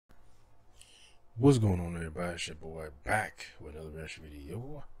What's going on, everybody? It's your boy back with another reaction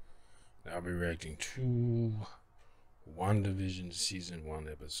video. Now I'll be reacting to WandaVision Season 1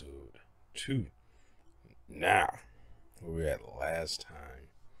 Episode 2. Now, where we at last time,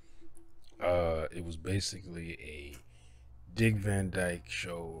 it was basically a Dick Van Dyke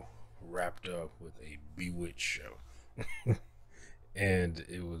show wrapped up with a Bewitched show. And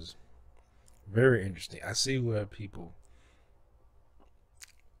it was very interesting. I see where people,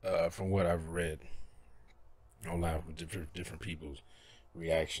 from what I've read online with different people's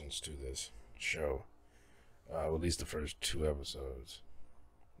reactions to this show, at least the first two episodes,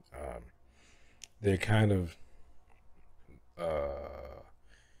 they're kind of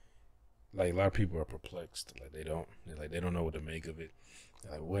like a lot of people are perplexed. Like they don't know what to make of it.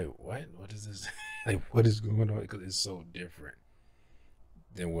 They're like, wait, what is this? Like, what is going on? Because it's so different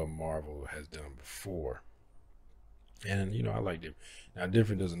than what Marvel has done before. And I like it. Now,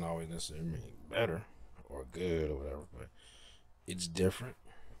 different doesn't always necessarily mean better or good or whatever, but it's different,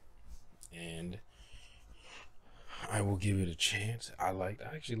 and I will give it a chance. I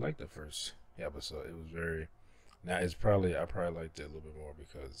actually liked the first episode. It was very. Now I probably liked it a little bit more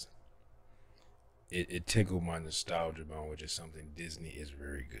because it tickled my nostalgia bone, which is something Disney is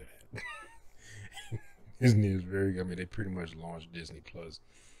very good at. Disney is very good. I mean, they pretty much launched Disney Plus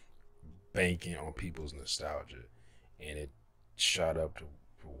banking on people's nostalgia, and it shot up to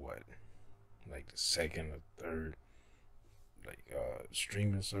what, like the second or third, like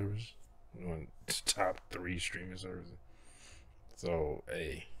streaming service, one top 3 streaming services. So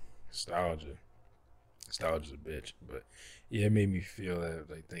hey, nostalgia's a bitch. But yeah, it made me feel that,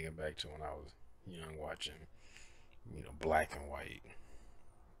 like, thinking back to when I was young, watching black and white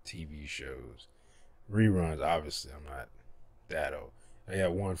TV shows, reruns. Obviously, I'm not that old. I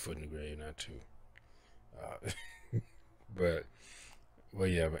got one foot in the grave, not two. But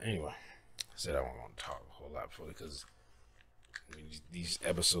yeah. But anyway, I said I won't talk a whole lot for it because these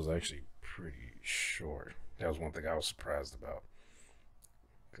episodes are actually pretty short. That was one thing I was surprised about,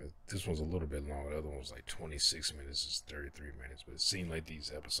 because this one's a little bit longer. The other one was like 26 minutes. It's 33 minutes. But it seemed like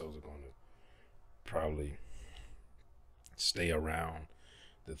these episodes are going to probably stay around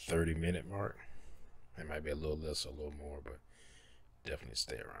the 30-minute mark. It might be a little less or a little more, but definitely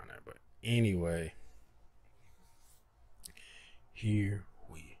stay around there. But anyway, here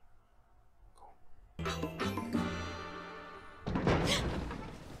we go.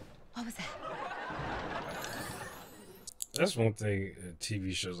 What was that? That's one thing in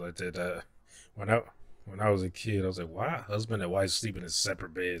TV shows like that. When I was a kid, I was like, why husband and wife sleeping in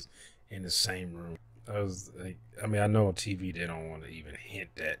separate beds in the same room? I was like, I mean, I know on TV they don't want to even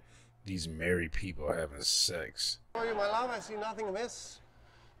hint that these married people are having sex. Oh, you, my love, I see nothing amiss.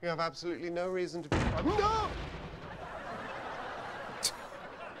 You have absolutely no reason to be. No!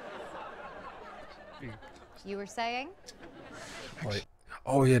 You were saying? Like,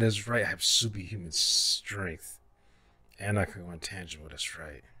 oh yeah, that's right. I have superhuman strength, and I can go intangible. That's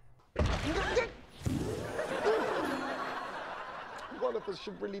right. One of us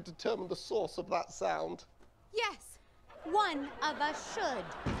should really determine the source of that sound. Yes, one of us should.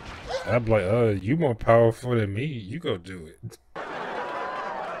 I'm like, you more powerful than me. You go do it.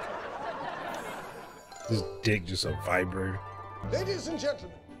 This dick just a vibrator. Ladies and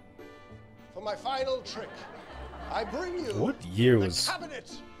gentlemen, for my final trick, I bring you What year the was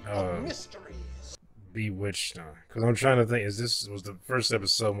Cabinet of Mysteries. Bewitched on? Because I'm trying to think, was the first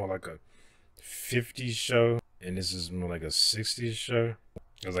episode more like a 50s show, and this is more like a 60s show?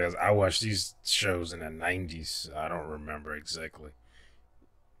 Because like, I watched these shows in the 90s. I don't remember exactly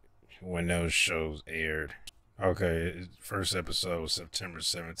when those shows aired. Okay, first episode was September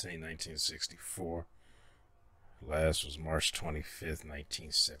 17, 1964. Last was March 25th,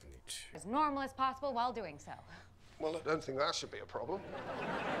 1972. As normal as possible while doing so. Well, I don't think that should be a problem.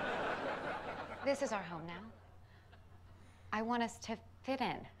 This is our home now. I want us to fit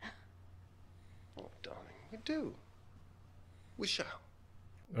in. Oh, darling, we do. We shall.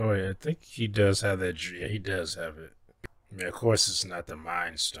 Oh yeah, I think he does have that. Yeah, he does have it. I mean, of course, it's not the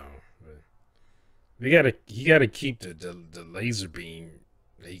Mind Stone, but he gotta keep the laser beam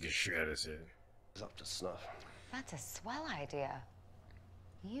that he can shoot at his head. It's up to snuff. That's a swell idea.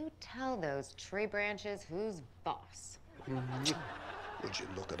 You tell those tree branches who's boss. Would you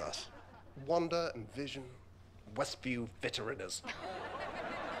look at us? Wanda and Vision, Westview veteraners.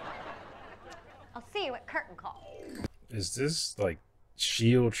 I'll see you at curtain call. Is this like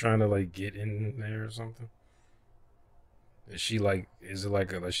Shield trying to like get in there or something? Is she like? Is it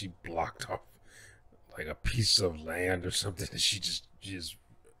like she blocked off like a piece of land or something? Is she just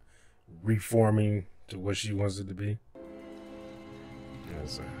reforming to what she wants it to be?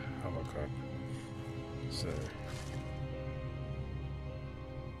 That's a helicopter. It's a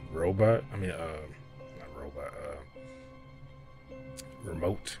robot. I mean, not robot.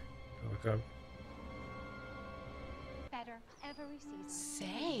 Remote helicopter.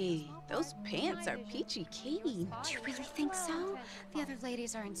 Say, those pants are peachy keen. Do you really think so? The other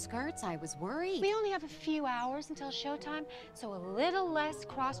ladies are in skirts. I was worried. We only have a few hours until showtime, so a little less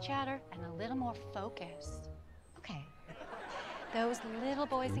cross-chatter and a little more focus. Okay. Those little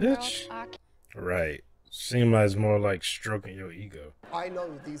boys and girls are... Right. Seems like it's more like stroking your ego. I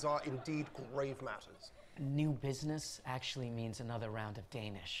know these are indeed grave matters. New business actually means another round of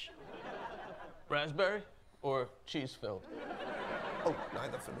Danish. Raspberry or cheese-filled? Oh,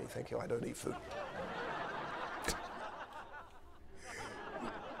 neither for me, thank you. I don't eat food.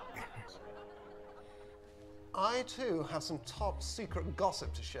 I, too, have some top secret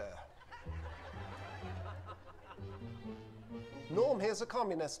gossip to share. Norm here's a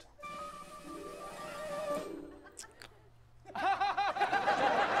communist.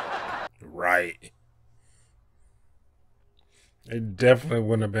 Right. It definitely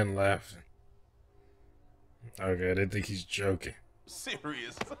wouldn't have been laughing. Okay, I didn't think he's joking.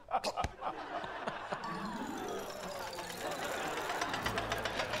 Serious.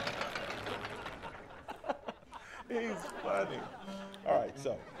 He's funny. All right,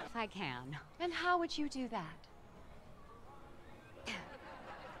 so. If I can. And how would you do that?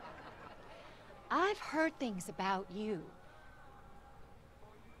 I've heard things about you.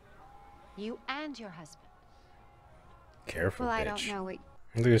 You and your husband. Careful, Well, bitch. I don't know what...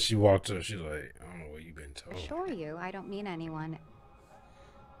 Look at she walked up. She's like, I don't know what you've been told. Assure you, I don't mean anyone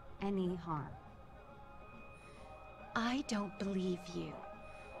any harm. I don't believe you.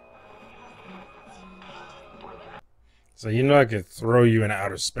 So you know I could throw you in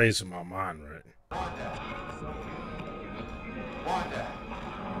outer space in my mind, right? Wanda.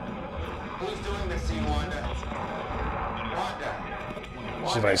 Who's doing this to you, Wanda?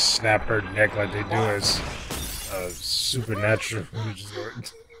 Wanda. She like snap her neck like they do as supernatural.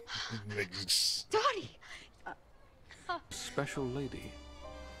 Dottie! Special lady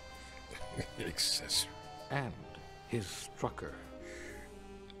Accessory. and his Strucker.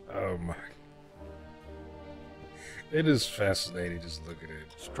 Oh my. It is fascinating just looking at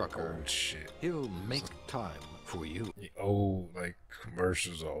Strucker. old shit. He'll make time for you. The old like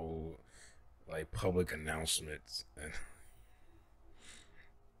commercials, old like public announcements, and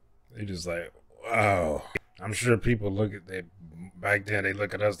they just like, wow. I'm sure people look at they back then. They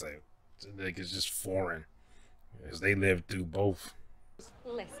look at us like it's just foreign, as they lived through both.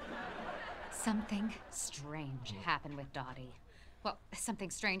 Listen. Something strange happened with Dottie. Well, something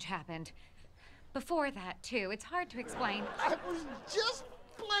strange happened before that, too. It's hard to explain. I was just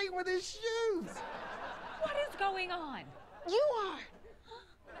playing with his shoes. What is going on? You are!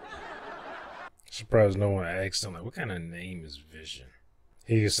 Surprised no one asked him like, what kind of name is Vision?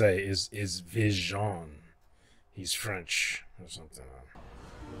 He could say is Vision. He's French or something.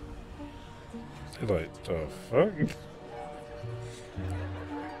 He's like, the fuck?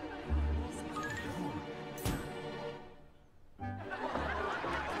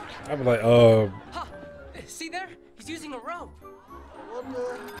 I'd be like, Huh. See there? He's using a rope.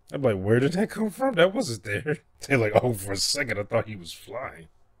 I'd be like, where did that come from? That wasn't there. They're like, oh, for a second I thought he was flying.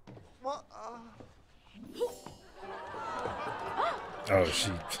 What? Oh, she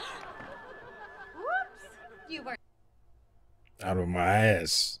Whoops! You were... out of my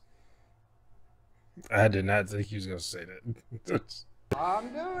ass. I did not think he was gonna say that.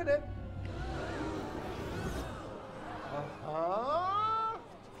 I'm doing it.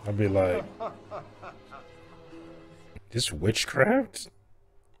 I'd be like, this witchcraft?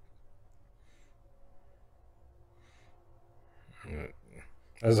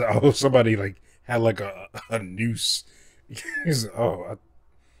 As oh, somebody like had like a noose. He's oh, I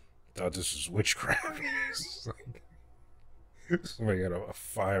thought this was witchcraft. It's like, somebody got a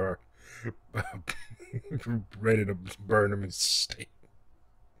fire ready to burn him in steak.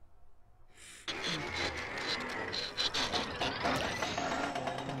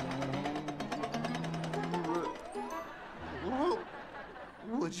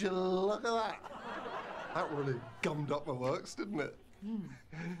 Would you look at that? That really gummed up my works, didn't it?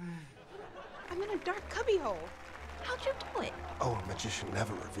 I'm in a dark cubbyhole. How'd you do it? Oh, a magician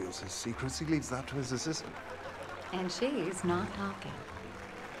never reveals his secrets. He leaves that to his assistant. And she's not talking.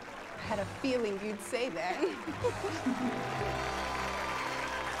 I had a feeling you'd say that.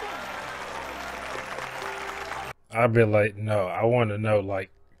 I'd be like, no, I want to know, like,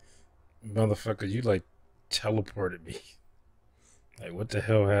 motherfucker, you like teleported me. Like, what the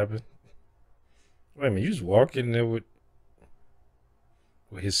hell happened? Wait a minute, you just walk in there with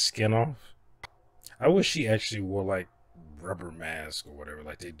his skin off? I wish she actually wore like rubber mask or whatever,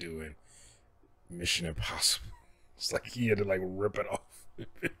 like they do in Mission Impossible. It's like he had to like rip it off.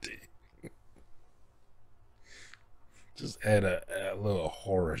 Just add a little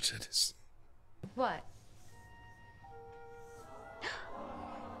horror to this. What?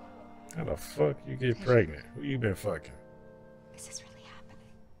 How the fuck you get pregnant? Who you been fucking? Is this really happening?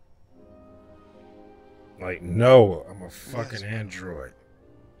 Like, no, I'm a fucking android.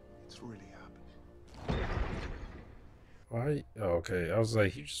 It's really happening. Why? Oh, okay. I was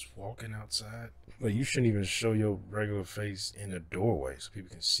like, you just walking outside? Like, you shouldn't even show your regular face in a doorway so people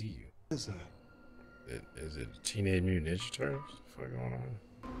can see you. What is that? Is it Teenage Mutant Ninja Turtles? What the fuck going on?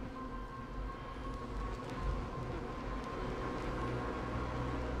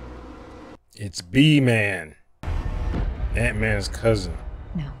 It's B-Man. Ant-Man's cousin.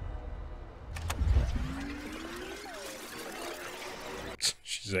 No.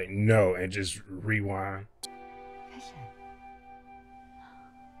 She's like, no, and just rewind. Vision.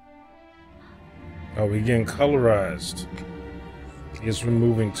 Oh, we getting colorized. I guess we're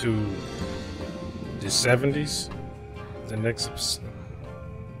moving to the 70s. The next episode.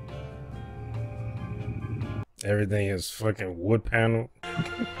 Everything is fucking wood panel.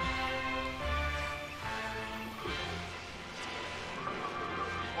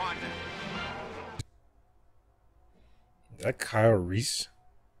 Is that Kyle Reese?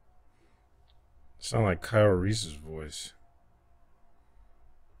 Sound like Kyle Reese's voice.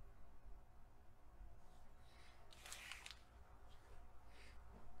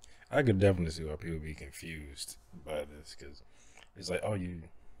 I could definitely see why people be confused by this, because it's like, oh,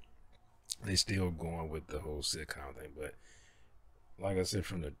 they still going with the whole sitcom thing, but like I said,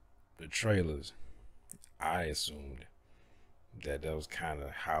 from the trailers, I assumed that was kind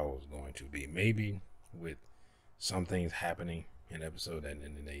of how it was going to be. Maybe with some things happening in episode and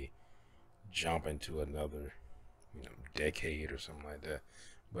then they jump into another, decade or something like that.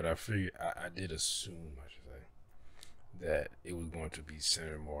 But I figured, I did assume, I should say, that it was going to be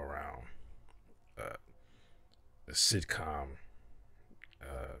centered more around a sitcom,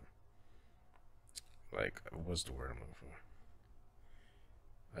 like, what's the word I'm looking for?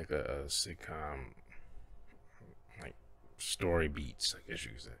 Like a sitcom, like story beats, I guess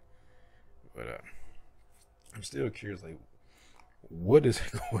you could say. But I'm still curious, like, what is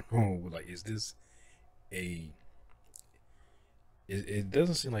going on? Like, is this it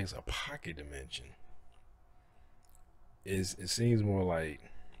doesn't seem like it's a pocket dimension. It seems more like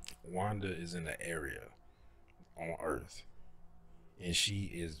Wanda is in an area on Earth, and she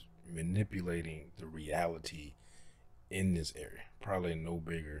is manipulating the reality in this area. Probably no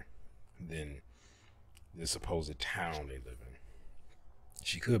bigger than the supposed town they live in.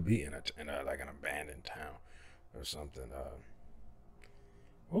 She could be in a like an abandoned town or something.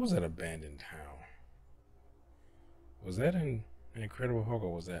 What was that abandoned town? Was that in Incredible Hulk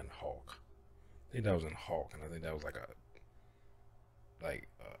or was that in Hulk? I think that was in Hulk, and I think that was like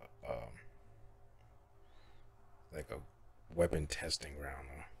a weapon testing ground.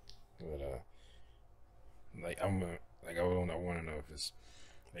 But I want to know if it's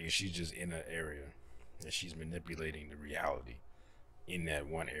like if she's just in an area and she's manipulating the reality in that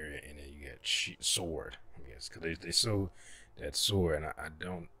one area, and then you get sword. I guess because they show that sword, and I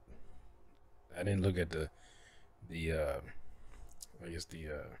didn't look at the I guess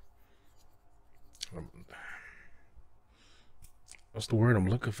what's the word I'm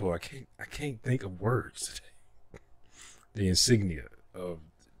looking for? I can't think of words today. The insignia of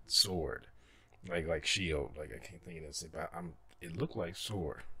sword, like shield, like I can't think of that. But it looked like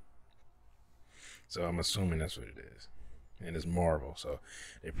sword, so I'm assuming that's what it is, and it's Marvel, so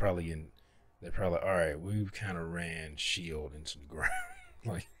they're probably all right. We've kind of ran shield into the ground,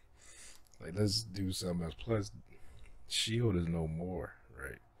 like let's do something else. Plus, shield is no more,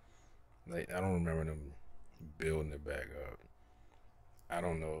 right? Like I don't remember them building it back up. I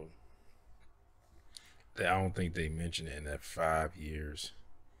don't know. I don't think they mentioned it in that 5 years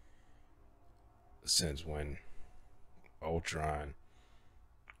since when Thanos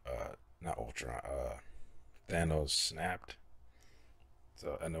snapped.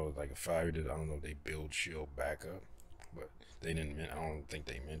 So I know it's like a 5 year. I don't know if they build shield back up, but they didn't. I don't think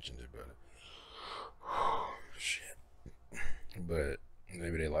they mentioned it, but shit. But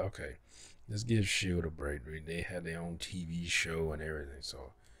maybe they like, okay, let's give shield a break. They had their own TV show and everything,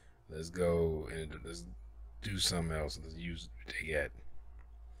 so let's go and let's do something else. Let's use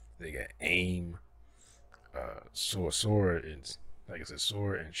they got AIM, sword is like I said,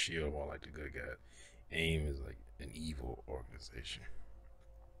 sword and shield more like the good guy. AIM is like an evil organization.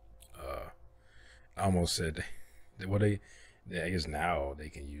 I almost said I guess now they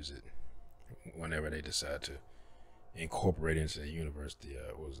can use it whenever they decide to incorporate into the universe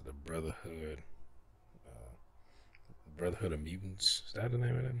was it the Brotherhood of Mutants? Is that the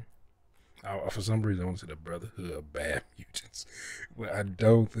name of them? For some reason, I want to say the Brotherhood of Bad Mutants. Well, I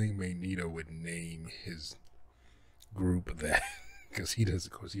don't think Magneto would name his group that because he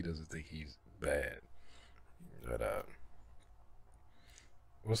doesn't. Of course, he doesn't think he's bad. But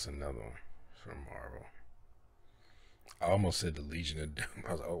what's another one from Marvel? I almost said the Legion of Doom.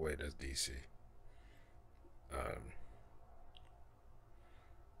 I was like, oh wait, that's DC.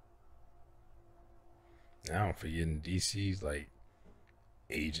 Now I'm forgetting DC's like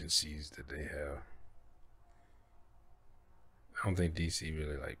agencies that they have. I don't think DC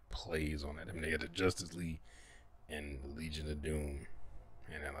really like plays on it. I mean, they got the Justice League and the Legion of Doom,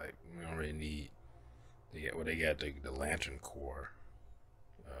 and they're like, we don't really need. They got the Lantern Corps.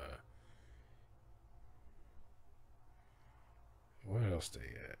 What else they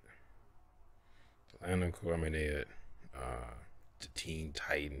got? The Lantern Corps. I mean, they had the Teen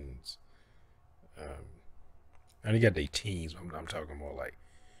Titans. And they got their teams. I'm talking more like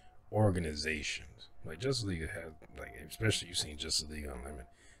organizations. Like Justice League has, like, especially you've seen Justice League Unlimited.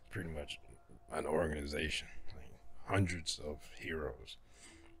 It's pretty much an organization, like hundreds of heroes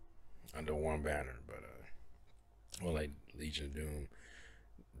under one banner. But well, like Legion of Doom,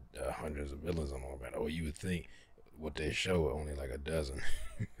 hundreds of villains on one banner. Or you would think what they show only like a dozen.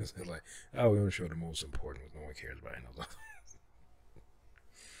 Because they're like, oh, we want to show the most important ones. No one cares about any of those.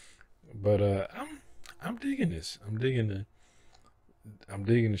 But I'm digging this. I'm digging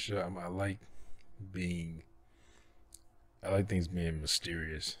the show. I like things being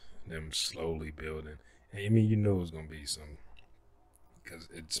mysterious, them slowly building. I mean, you know it's gonna be some, because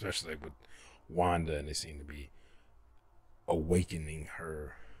especially like with Wanda, and they seem to be awakening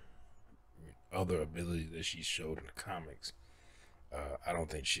her other ability that she showed in the comics. I don't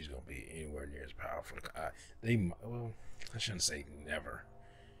think she's gonna be anywhere near as powerful. Well, I shouldn't say never.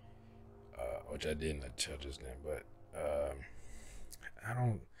 Which I didn't until just then, but I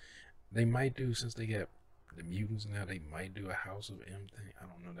don't. They might do, since they got the mutants now. They might do a House of M thing. I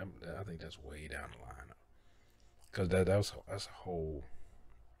don't know. I think that's way down the line, because that's a whole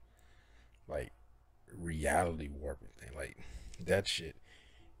like reality warping thing. Like that shit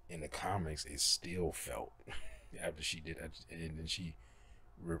in the comics is still felt after she did that, and then she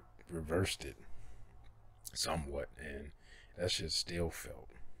reversed it somewhat, and that shit still felt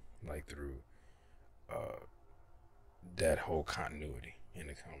like through that whole continuity in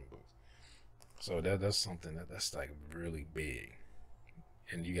the comic books. So that's something that's like really big,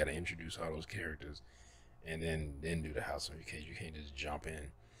 and you got to introduce all those characters, and then do the House of M. You can't just jump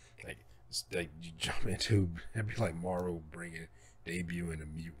in like you jump into. It'd be like Marvel debuting the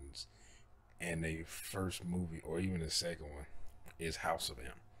mutants, and the first movie or even the second one is House of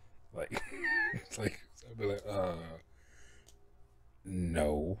M. Like it's like I'd be like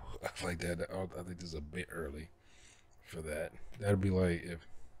no, like that. I think this is a bit early for that. That'd be like if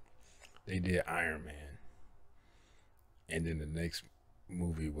they did Iron Man, and then the next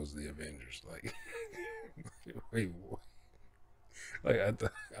movie was the Avengers. Like, wait, what? Like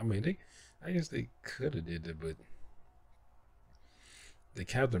I mean, I guess they could have did it, but the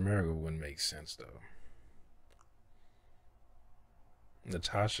Captain America wouldn't make sense though.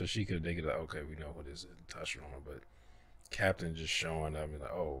 Natasha, they could like, okay, we know what is it, Natasha Romanoff, but Captain just showing up and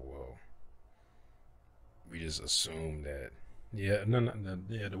like, oh well, we just assumed that. Yeah, no,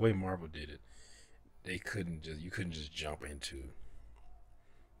 yeah, the way Marvel did it, you couldn't just jump into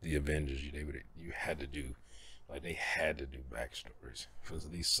the Avengers. You had to do, like, they had to do backstories for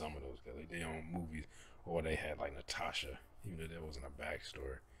at least some of those guys. Like they own movies, or they had like Natasha, even though there wasn't a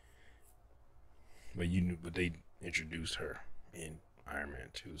backstory. But they introduced her in Iron Man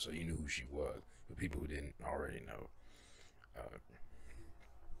 2, so you knew who she was. For people who didn't already know.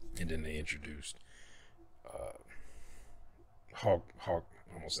 And then they introduced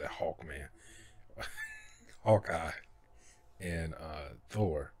almost said Hawkman, Hawkeye, and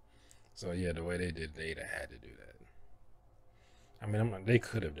Thor. So yeah, the way they did, they had to do that. I mean, they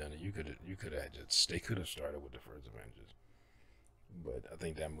could have done it. They could have started with the first Avengers, but I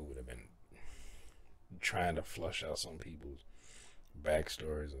think that movie would have been trying to flush out some people's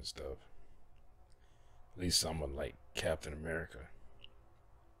backstories and stuff. At least someone like Captain America.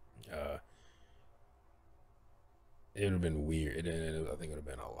 It would have been weird. I think it would have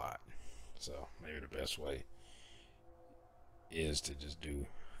been a lot. So maybe the best way is to just do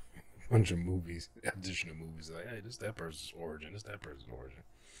a bunch of movies, additional movies. Like, hey, this is that person's origin. This is that person's origin.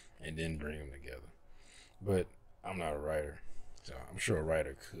 And then bring them together. But I'm not a writer. So I'm sure a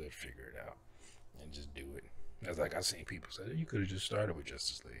writer could figure it out and just do it. That's like I've seen people say, you could have just started with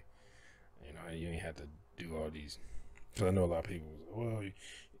Justice League. You know, you ain't have to do all these. Because I know a lot of people, well,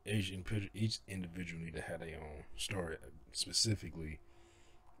 each individual need to have their own story, specifically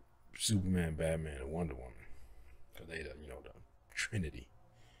Superman, Batman, and Wonder Woman. Because they, the Trinity.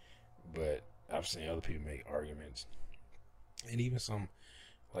 But I've seen other people make arguments. And even some,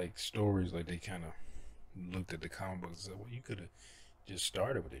 like, stories, like, they kind of looked at the comic books and said, well, you could have just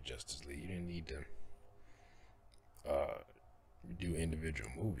started with the Justice League. You didn't need to do individual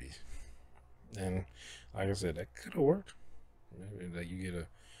movies. And like I said, that could have worked. Maybe like you get a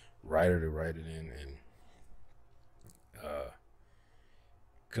writer to write it in, and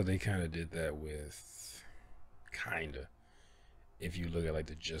because they kind of did that with if you look at like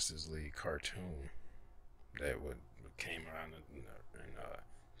the Justice League cartoon that came around in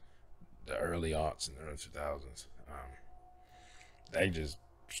the early aughts and the early 2000s. They just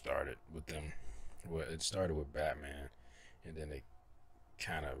started with them. Well, it started with Batman, and then they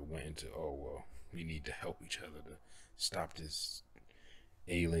kind of went into, oh, well, we need to help each other to stop this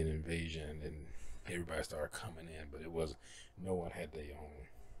alien invasion, and everybody started coming in, but it was no one had their own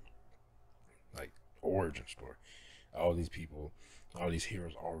like origin story. All these people, all these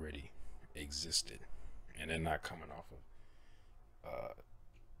heroes already existed, and they're not coming off of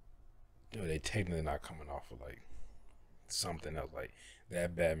they technically not coming off of like something else. Like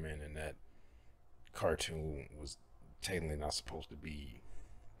that Batman in that cartoon was technically not supposed to be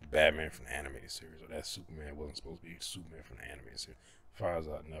Batman from the animated series, or that Superman wasn't supposed to be Superman from the animated series. As far as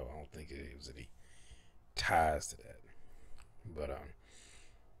I know, I don't think it was any ties to that. But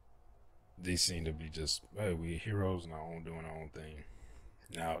they seem to be just, hey, we're heroes and our own, doing our own thing.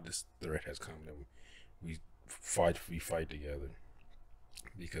 Now this threat has come that we fight together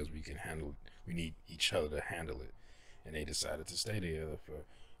because we can handle it. We need each other to handle it. And they decided to stay together for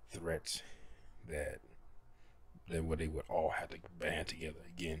threats that they would all have to band together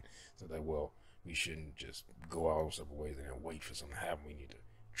again. So that, well, we shouldn't just go our separate ways and then wait for something to happen. We need to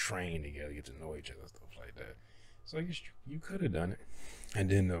train together, get to know each other, stuff like that. So I guess you could have done it. And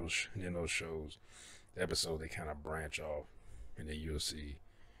then those shows, the episode, they kind of branch off, and then you'll see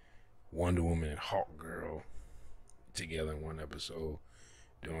Wonder Woman and Hawk Girl together in one episode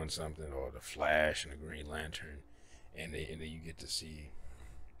doing something, or the Flash and the Green Lantern, and then you get to see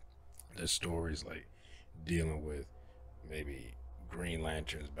the stories like dealing with maybe Green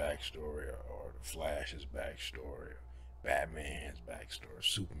Lantern's backstory, or the Flash's backstory, or Batman's backstory,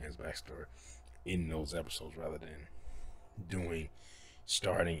 Superman's backstory in those episodes, rather than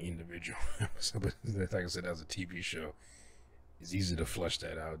starting individual episodes. But like I said, as a TV show, it's easier to flush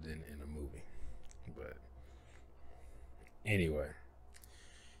that out than in a movie. But anyway,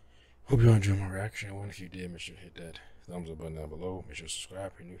 hope you enjoyed my reaction. If you did, make sure to hit that thumbs up button down below. Make sure to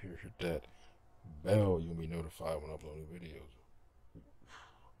subscribe if you're new here. Hit that bell. You'll be notified when I upload new videos.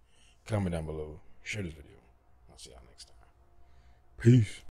 Comment down below. Share this video. I'll see y'all next time. Peace.